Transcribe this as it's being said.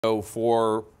So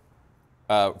for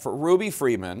Ruby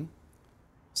Freeman,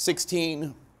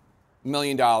 $16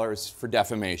 million for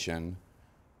defamation.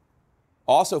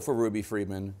 Also for Ruby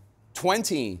Freeman,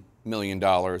 $20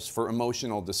 million for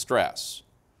emotional distress.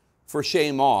 For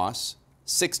Shay Moss,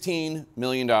 $16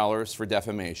 million for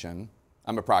defamation.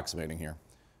 I'm approximating here.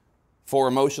 For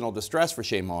emotional distress for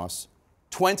Shay Moss,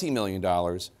 $20 million.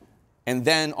 And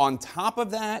then on top of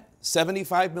that,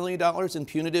 $75 million in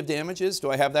punitive damages.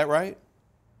 Do I have that right?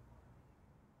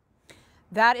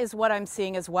 That is what I'm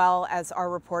seeing as well as our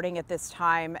reporting at this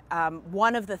time.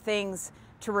 One of the things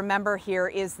to remember here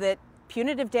is that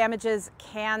punitive damages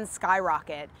can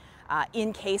skyrocket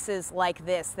in cases like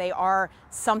this. They are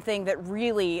something that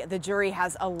really the jury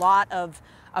has a lot of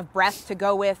breath to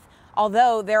go with.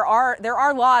 Although there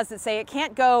are laws that say it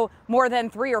can't go more than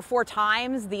 3 or 4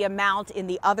 times the amount in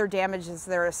the other damages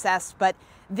that are assessed. But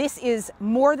this is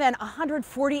more than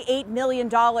 $148 million.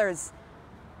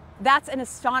 That's an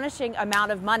astonishing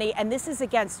amount of money, and this is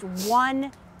against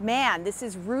one man. This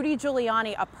is Rudy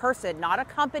Giuliani, a person, not a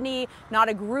company, not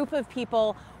a group of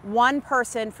people, one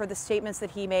person for the statements that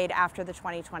he made after the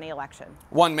 2020 election.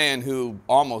 One man who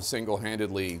almost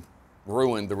single-handedly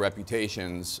ruined the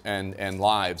reputations and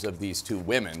lives of these 2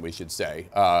 women, we should say,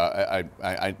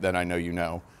 that I know you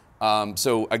know.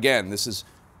 So again, this is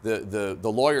the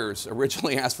lawyers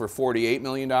originally asked for $48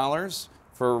 million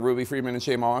for Ruby Freeman and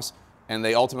Shay Moss, and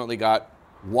they ultimately got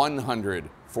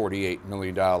 $148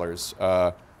 million.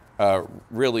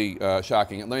 Really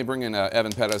shocking. Let me bring in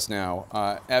Evan Pettis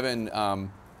now. Evan,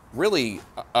 really,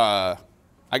 I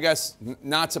guess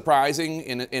not surprising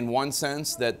in one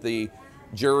sense that the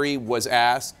jury was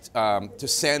asked to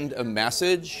send a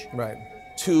message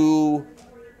to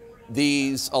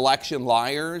these election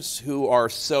liars who are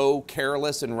so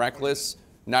careless and reckless,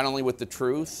 not only with the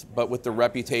truth, but with the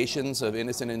reputations of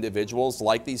innocent individuals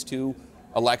like these 2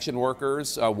 election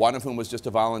workers, one of whom was just a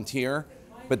volunteer.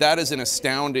 But that is an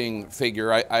astounding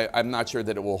figure. I'm not sure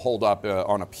that it will hold up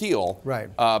on appeal,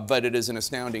 but it is an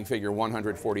astounding figure,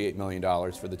 $148 million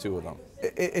for the 2 of them.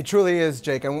 It truly is,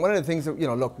 Jake. And one of the things,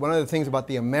 look, one of the things about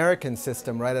the American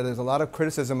system, right, there's a lot of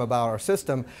criticism about our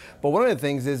system, but one of the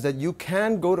things is that you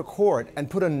can go to court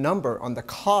and put a number on the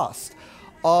cost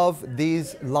of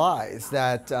these lies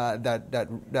that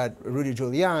Rudy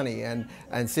Giuliani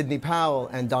and Sidney Powell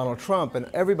and Donald Trump and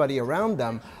everybody around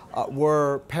them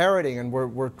were parroting and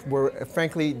were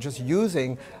frankly just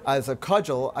using as a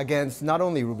cudgel against not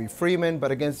only Ruby Freeman but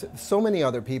against so many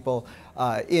other people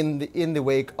in the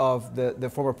wake of the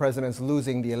former president's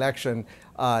losing the election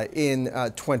in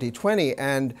 2020.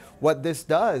 And what this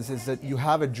does is that you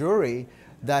have a jury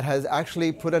that has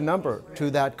actually put a number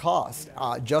to that cost,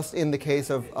 just in the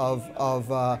case of Rudy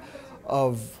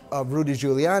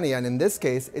Giuliani, and in this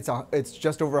case, it's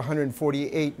just over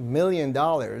 $148 million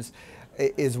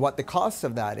is what the cost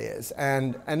of that is.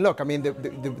 And look, I mean,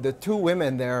 the 2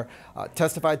 women there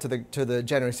testified to the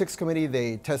January 6th committee.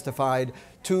 They testified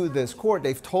to this court.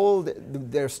 They've told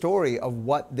their story of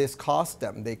what this cost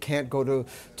them. They can't go to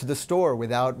the store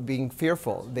without being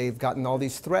fearful. They've gotten all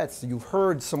these threats. You've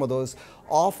heard some of those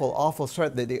awful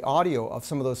threats, the audio of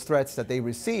some of those threats that they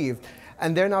received.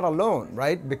 And they're not alone,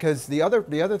 right? Because the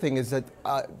other thing is that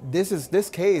this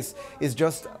case is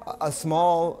just a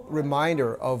small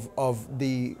reminder of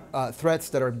the threats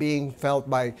that are being felt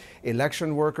by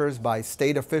election workers, by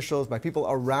state officials, by people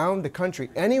around the country.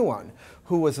 Anyone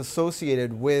who was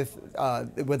associated with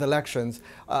elections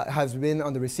has been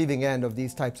on the receiving end of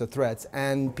these types of threats,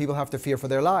 and people have to fear for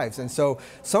their lives. And so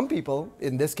some people,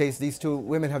 in this case these 2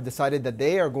 women, have decided that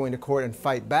they are going to court and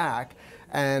fight back.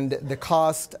 And the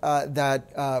cost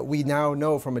that we now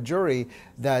know from a jury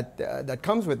that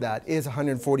comes with that is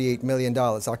 $148 million.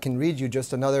 I can read you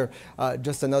just another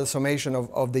summation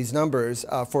of these numbers.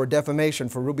 For defamation,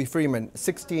 for Ruby Freeman,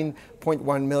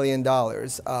 $16.1 million.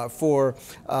 For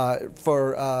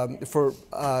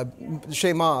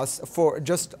Shay Moss, for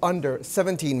just under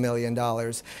 $17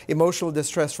 million. Emotional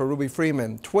distress for Ruby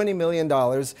Freeman, $20 million,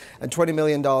 and $20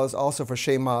 million also for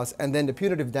Shay Moss. And then the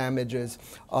punitive damages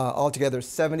altogether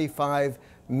 $75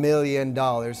 million,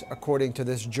 according to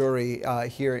this jury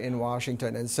here in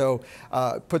Washington. And so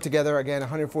put together, again,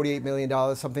 $148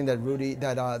 million, something that Rudy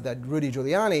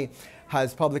Giuliani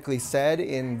has publicly said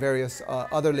in various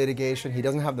other litigation. He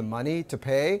doesn't have the money to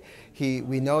pay.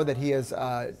 We know that he has,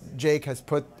 Jake has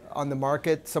put on the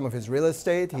market some of his real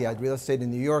estate. He had real estate in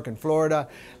New York and Florida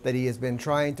that he has been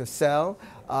trying to sell.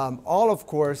 All, of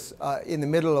course, in the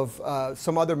middle of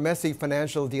some other messy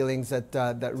financial dealings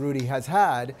that Rudy has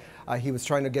had. He was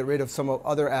trying to get rid of some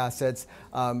other assets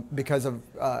because of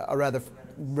a rather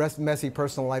messy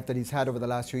personal life that he's had over the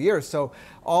last few years. So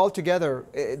altogether,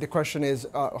 the question is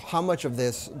how much of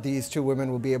these two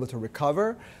women will be able to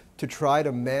recover to try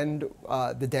to mend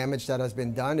the damage that has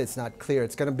been done. It's not clear.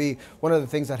 It's going to be one of the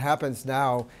things that happens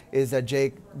now is that,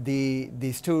 Jake,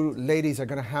 these two ladies are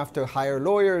going to have to hire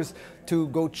lawyers to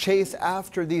go chase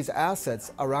after these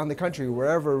assets around the country,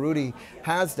 wherever Rudy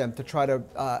has them, to try to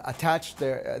attach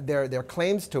their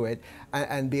claims to it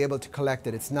and be able to collect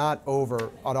it. It's not over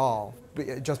at all,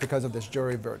 just because of this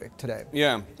jury verdict today.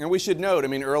 Yeah, and we should note, I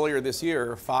mean, earlier this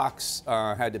year, Fox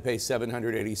had to pay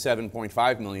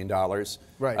 $787.5 million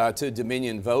to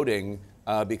Dominion Voting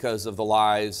because of the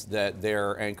lies that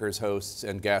their anchors, hosts,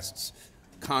 and guests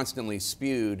constantly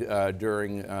spewed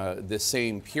during this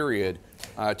same period.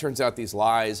 It turns out these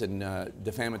lies and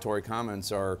defamatory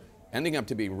comments are ending up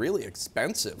to be really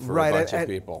expensive for a bunch of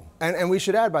people. And we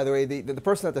should add, by the way, the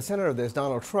person at the center of this,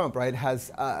 Donald Trump, right,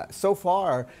 has so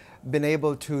far been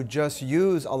able to just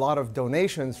use a lot of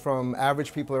donations from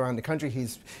average people around the country.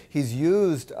 He's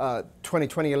used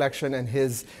 2020 election and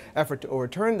his effort to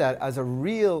overturn that as a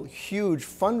real huge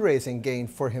fundraising gain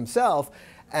for himself,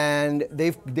 and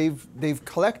they've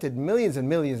collected millions and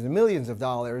millions and millions of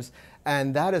dollars,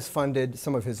 and that has funded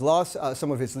some of his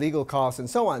some of his legal costs and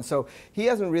so on. So he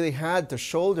hasn't really had to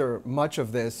shoulder much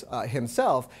of this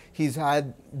himself. He's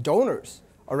had donors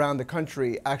around the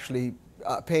country actually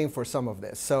paying for some of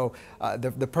this. So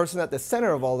the person at the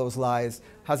center of all those lies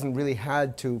hasn't really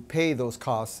had to pay those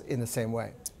costs in the same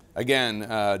way. Again,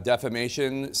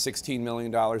 defamation, $16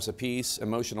 million apiece,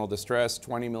 emotional distress,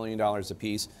 $20 million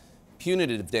apiece,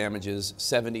 punitive damages,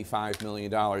 $75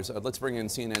 million. Let's bring in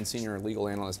CNN senior legal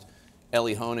analyst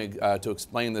Ellie Honig to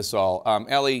explain this all.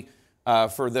 Ellie,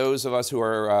 for those of us who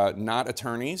are not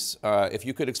attorneys, if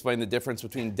you could explain the difference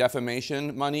between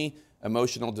defamation money,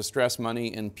 emotional distress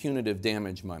money, and punitive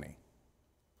damage money.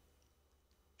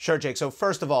 Sure, Jake. So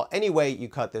first of all, any way you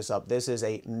cut this up, this is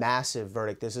a massive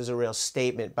verdict. This is a real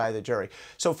statement by the jury.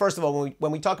 So first of all,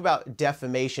 when we talk about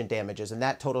defamation damages, and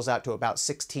that totals out to about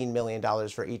 $16 million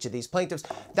for each of these plaintiffs,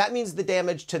 that means the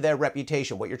damage to their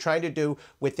reputation. What you're trying to do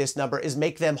with this number is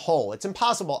make them whole. It's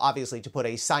impossible, obviously, to put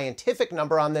a scientific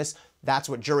number on this. That's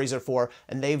what juries are for,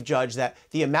 and they've judged that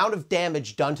the amount of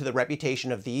damage done to the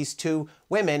reputation of these two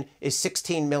women is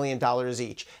 $16 million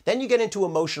each. Then you get into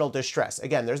emotional distress.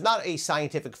 Again, there's not a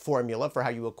scientific formula for how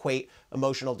you equate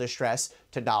emotional distress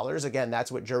to dollars. Again,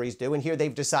 that's what juries do, and here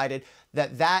they've decided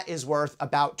that that is worth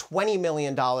about $20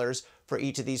 million for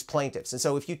each of these plaintiffs. And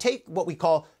so if you take what we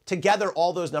call together,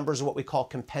 all those numbers are what we call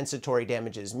compensatory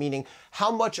damages, meaning how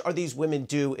much are these women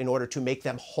due in order to make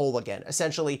them whole again,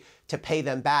 essentially to pay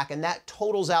them back. And that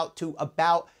totals out to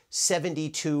about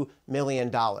 $72 million.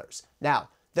 Now,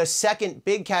 the second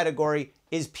big category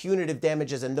is punitive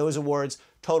damages, and those awards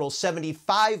total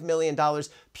 $75 million.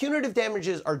 Punitive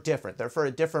damages are different. They're for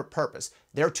a different purpose.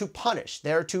 They're to punish.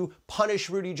 They're to punish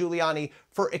Rudy Giuliani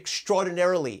for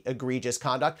extraordinarily egregious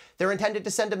conduct. They're intended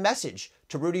to send a message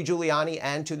to Rudy Giuliani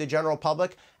and to the general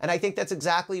public, and I think that's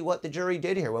exactly what the jury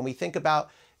did here. When we think about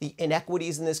the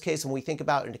inequities in this case, when we think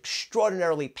about an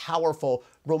extraordinarily powerful,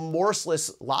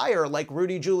 remorseless liar like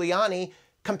Rudy Giuliani,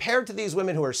 compared to these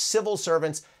women who are civil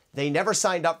servants, they never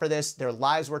signed up for this. Their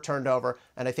lives were turned over.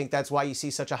 And I think that's why you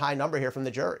see such a high number here from the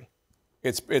jury.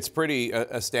 It's pretty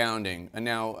astounding. And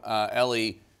now,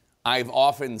 Ellie, I've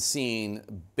often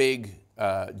seen big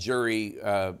jury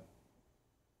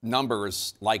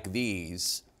numbers like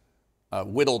these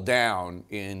whittled down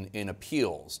in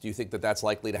appeals. Do you think that that's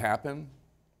likely to happen?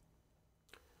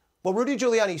 Well, Rudy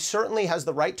Giuliani certainly has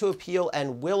the right to appeal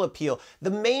and will appeal.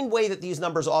 The main way that these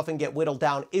numbers often get whittled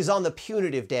down is on the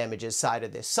punitive damages side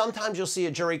of this. Sometimes you'll see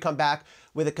a jury come back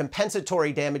with a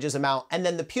compensatory damages amount, and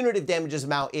then the punitive damages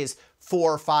amount is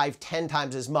 4, 5, 10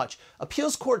 times as much.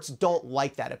 Appeals courts don't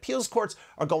like that. Appeals courts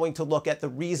are going to look at the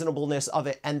reasonableness of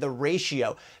it and the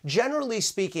ratio. Generally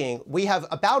speaking, we have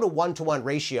about a 1-to-1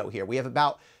 ratio here. We have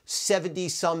about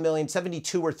 70-some million,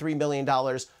 72 or $3 million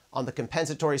on the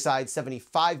compensatory side,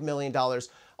 $75 million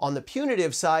on the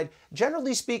punitive side.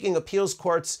 Generally speaking, appeals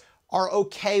courts are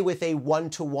okay with a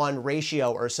 1-to-1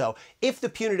 ratio or so. If the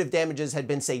punitive damages had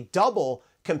been, say, double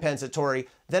compensatory,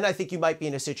 then I think you might be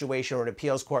in a situation where an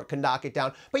appeals court could knock it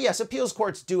down. But yes, appeals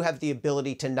courts do have the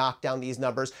ability to knock down these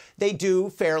numbers. They do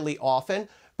fairly often.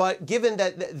 But given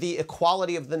that the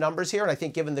equality of the numbers here, and I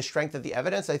think given the strength of the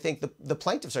evidence, I think the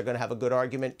plaintiffs are going to have a good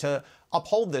argument to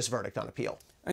uphold this verdict on appeal.